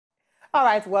All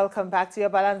right, welcome back to your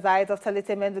balanced diet of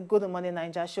entertainment, the Good Morning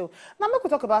Nigeria show. Now, we could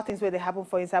talk about things where they happen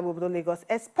for inside Obodo Lagos,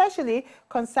 especially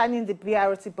concerning the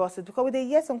BRT buses, because we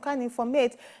hear some kind of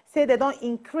informate say they don't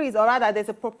increase, or rather, there's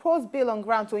a proposed bill on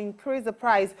ground to increase the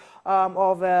price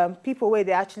of people where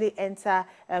they actually enter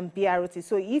BRT.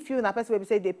 So, if you in a person will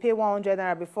say they pay 100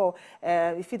 naira before,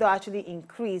 if it don't actually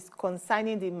increase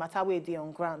concerning the matter where they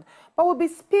on ground, but we'll be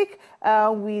speak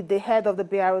with the head of the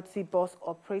BRT bus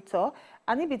operator.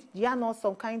 And if it's know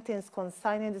some kind of things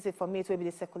concerning this information,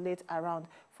 maybe they circulate around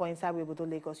for inside Obodo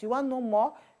Lagos. You want to know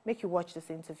more? Make you watch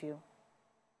this interview.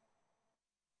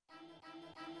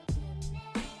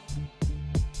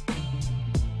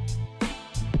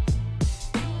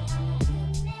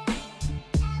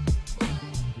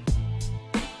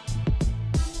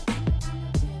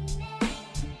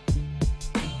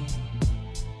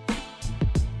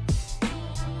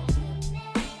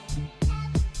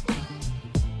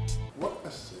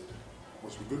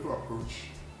 We're going to approach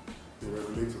the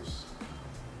regulators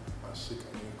and seek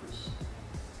an increase.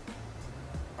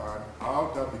 And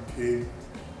how that became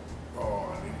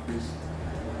an increase,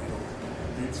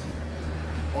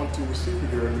 until we speak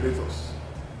with the regulators,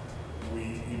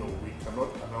 we cannot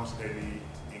announce any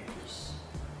increase.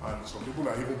 And some people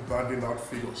are even banding out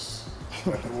figures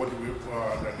that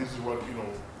this is what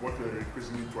we're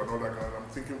increasing it to another. And I'm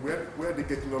thinking, where are they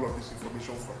getting all of this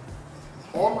information from?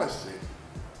 All I said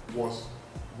was,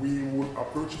 we will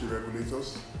approach the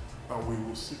regulators and we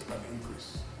will seek an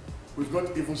increase. We've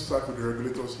not even started with the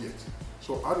regulators yet.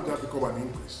 So how did that become an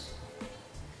increase?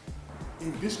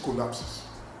 If this collapses,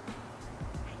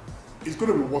 it's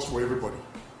going to be worse for everybody,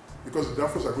 because the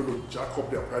Danfos are going to jack up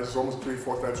their prices almost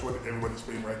 3-4 times what everybody's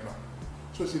paying right now.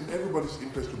 So it's in everybody's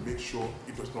interest to make sure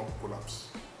it does not collapse,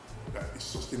 that it's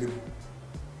sustainable.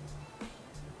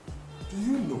 Do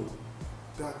you know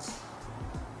that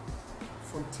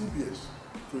from TBS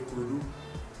to Tinubu,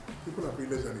 people are paying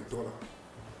less than $1?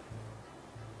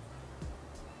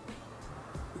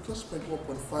 We just spent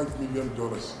 $1.5 million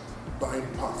buying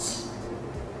parts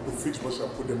to fix buses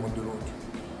and put them on the road.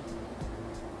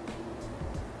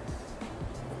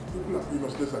 People are paying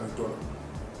us less than $1.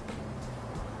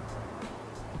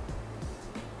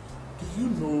 Do you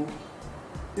know,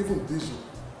 even diesel,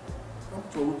 how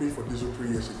much were we paying for diesel 3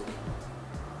 years ago?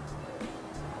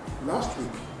 Last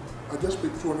week, I just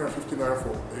paid 250 naira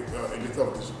for a liter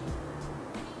of diesel.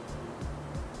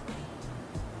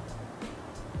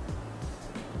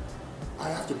 I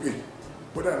have to pay,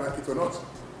 whether I like it or not.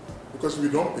 Because if we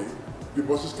don't pay, the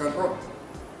buses can't run.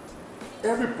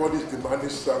 Everybody's demanding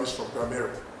service from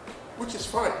Primary, which is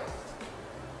fine.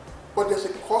 But there's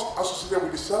a cost associated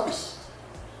with the service.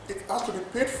 It has to be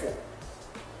paid for.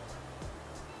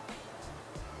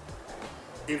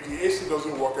 If the AC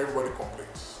doesn't work, everybody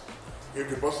complains. If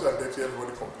the buses are dirty,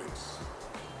 everybody complains.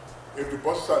 If the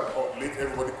buses are late,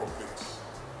 everybody complains.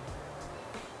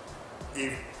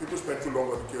 If people spend too long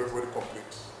on the queue, everybody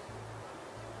complains.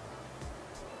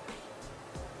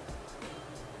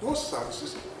 Those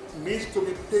services need to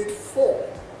be paid for.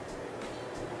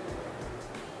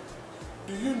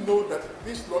 Do you know that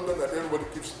this London that everybody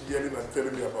keeps yelling and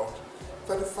telling me about,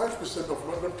 35% of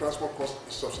London transport cost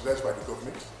is subsidized by the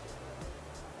government?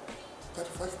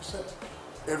 35%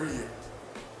 every year.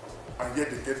 And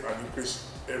yet they get an increase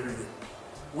every year.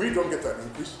 We don't get an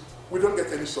increase. We don't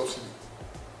get any subsidy.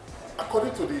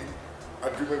 According to the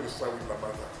agreement we signed with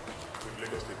Lamanda, with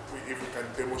Lagos State, if we can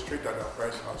demonstrate that our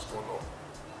price has gone up,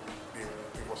 they will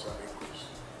give us an increase.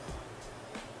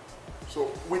 So,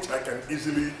 which I can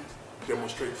easily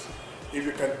demonstrate. If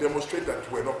you can demonstrate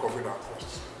that we're not covering our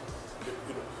costs.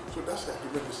 So that's the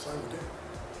agreement we signed with them.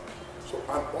 So,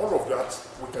 and all of that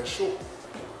we can show.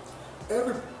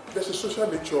 There's a social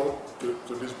nature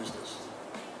to this business,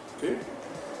 okay?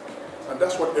 And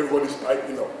that's what everybody's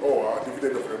hyping up. Oh, our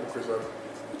dividend of democracy,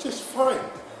 which is fine.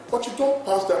 But you don't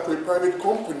pass that to a private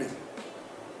company.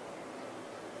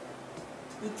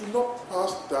 You do not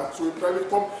pass that to a private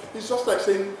company. It's just like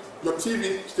saying your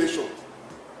TV station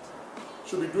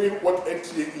should be doing what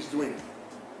NTA is doing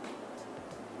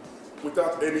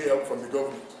without any help from the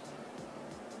government.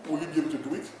 Will you be able to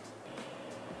do it?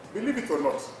 Believe it or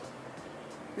not,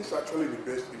 it's actually in the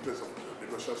best interest of the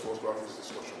Russians for us to have this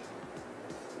discussion.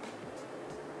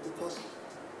 Because,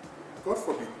 God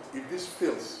forbid, if this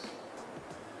fails,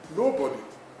 nobody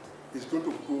is going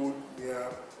to go near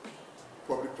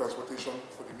public transportation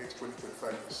for the next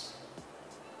 20-25 years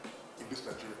in this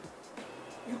Nigeria.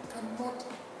 You cannot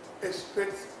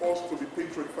expect us to be paying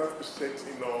 25%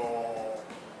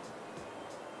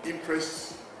 in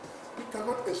interest. You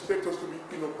cannot expect us to be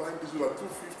buying diesel at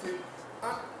 250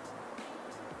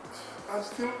 and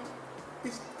still,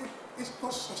 It's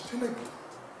not sustainable.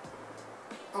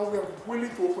 And we are willing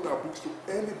to open our books to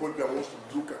anybody that wants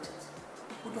to look at it.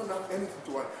 We don't have anything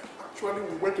to hide. Actually,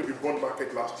 we went to the bond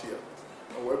market last year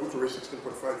and we were able to raise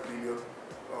 16.5 billion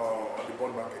on the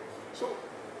bond market. So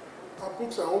our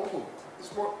books are open.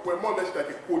 We're more or less like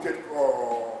a quoted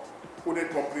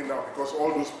company now, because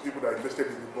all those people that invested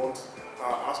in the bonds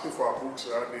are asking for our books.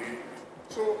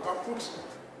 So our books,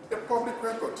 they're public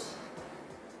records.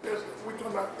 We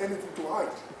don't have anything to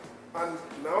hide. And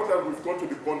now that we've gone to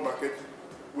the bond market,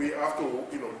 we have to,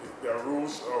 there are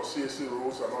rules, CSC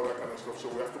rules and all that kind of stuff, so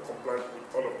we have to comply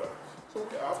with all of that. So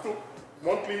we have to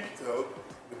monthly tell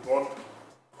the bond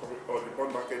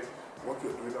market what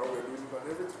we're doing, how we're doing it,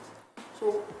 and everything.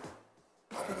 So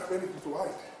I don't have anything to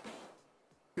hide.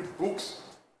 The books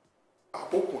are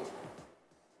open.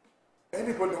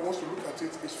 Anybody that wants to look at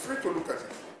it is free to look at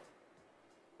it.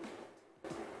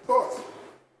 But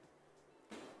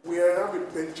we have a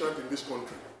penchant in this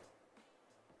country,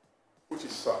 which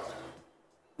is sad.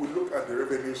 We look at the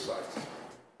revenue side.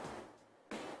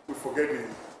 We forget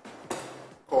the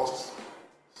cost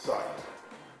side.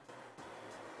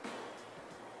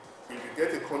 If you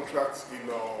get a contract in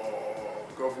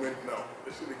government now,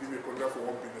 they say they give you a contract for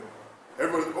 1 billion.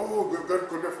 Everybody, oh, we've got a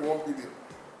contract for 1 billion.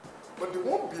 But the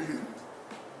 1 billion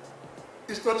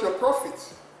is not your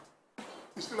profit.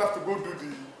 You still have to go do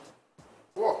the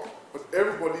work. But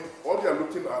everybody, all they are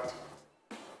looking at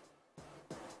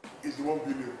is the 1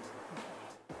 billion.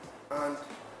 And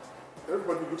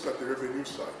everybody looks at the revenue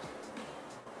side.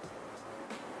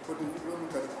 But if you don't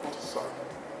look at the cost side,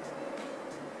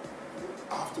 you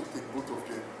have to take both of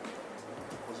them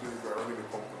because you are running a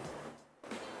company.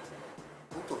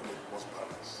 Both of them must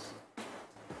balance.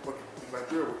 But in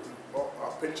Nigeria,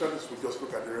 our pensioners will just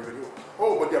look at the revenue.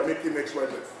 Oh, but they are making X, Y,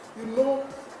 Z. You know,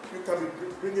 you can be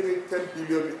bringing in 10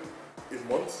 billion a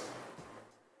month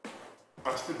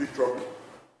and still be trouble.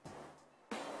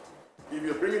 If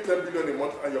you're bringing 10 billion a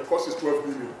month and your cost is 12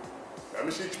 billion, that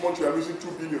means each month you are losing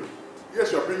 2 billion.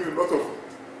 Yes, you're bringing a lot of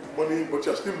money, but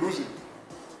you're still losing.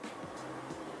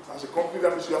 As a company,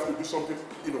 that means you have to do something,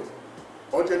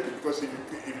 urgently, because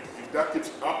if that keeps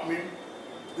happening,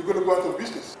 you're going to go out of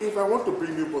business. If I want to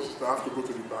bring new buses, I have to go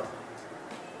to the bank.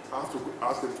 I have to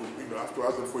ask them I have to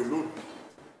ask them for a loan.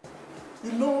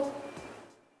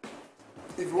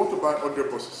 If you want to buy 100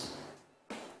 buses,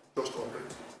 just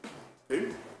 100,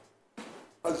 okay?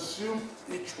 Assume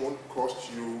each one costs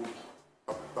you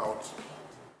about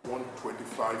 $125,000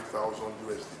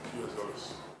 US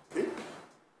dollars, okay?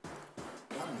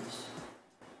 That means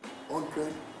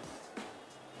 100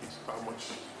 is how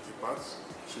much it matters.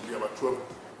 Should be about $12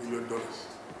 million. If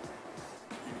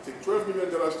you take $12 million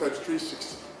times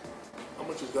 360, how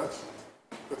much is that?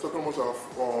 You're talking almost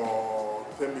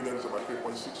about 10 million is about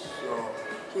 3.6.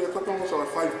 So you're talking almost about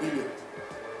 5 billion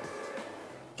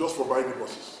just for buying the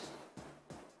buses.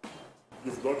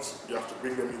 You have to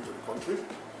bring them into the country.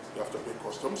 You have to pay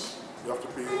customs. You have to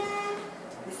pay.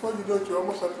 Before you know it, you're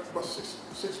almost at about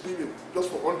 6 billion just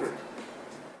for 100.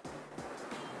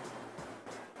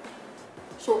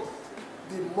 So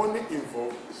the money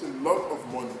involved is a lot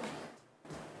of money.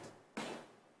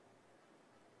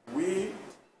 We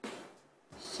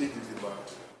see the demand,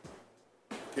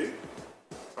 okay,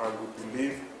 and we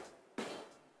believe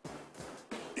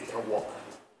it can work.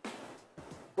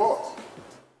 But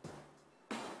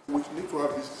we need to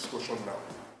have this discussion now.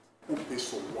 Who pays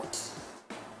for what?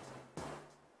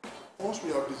 Once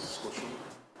we have this discussion,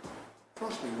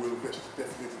 trust me, we'll invest,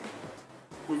 definitely.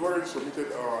 We've already submitted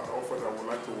an offer that we'd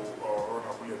like to run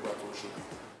happily at Battle should be.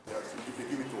 Yeah, if you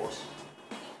give it to us,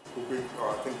 we'll bring,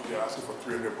 I think they're asking for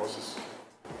 300 buses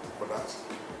for that.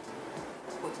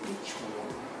 But each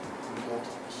one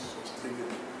must be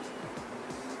sustainable.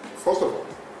 First of all,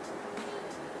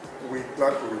 we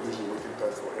plan to reduce the waiting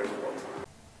time for everyone.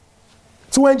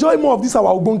 To enjoy more of these our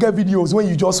Ogbonge videos when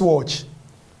you just watch,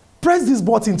 press this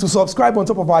button to subscribe on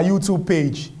top of our YouTube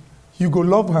page. You go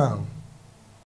love am.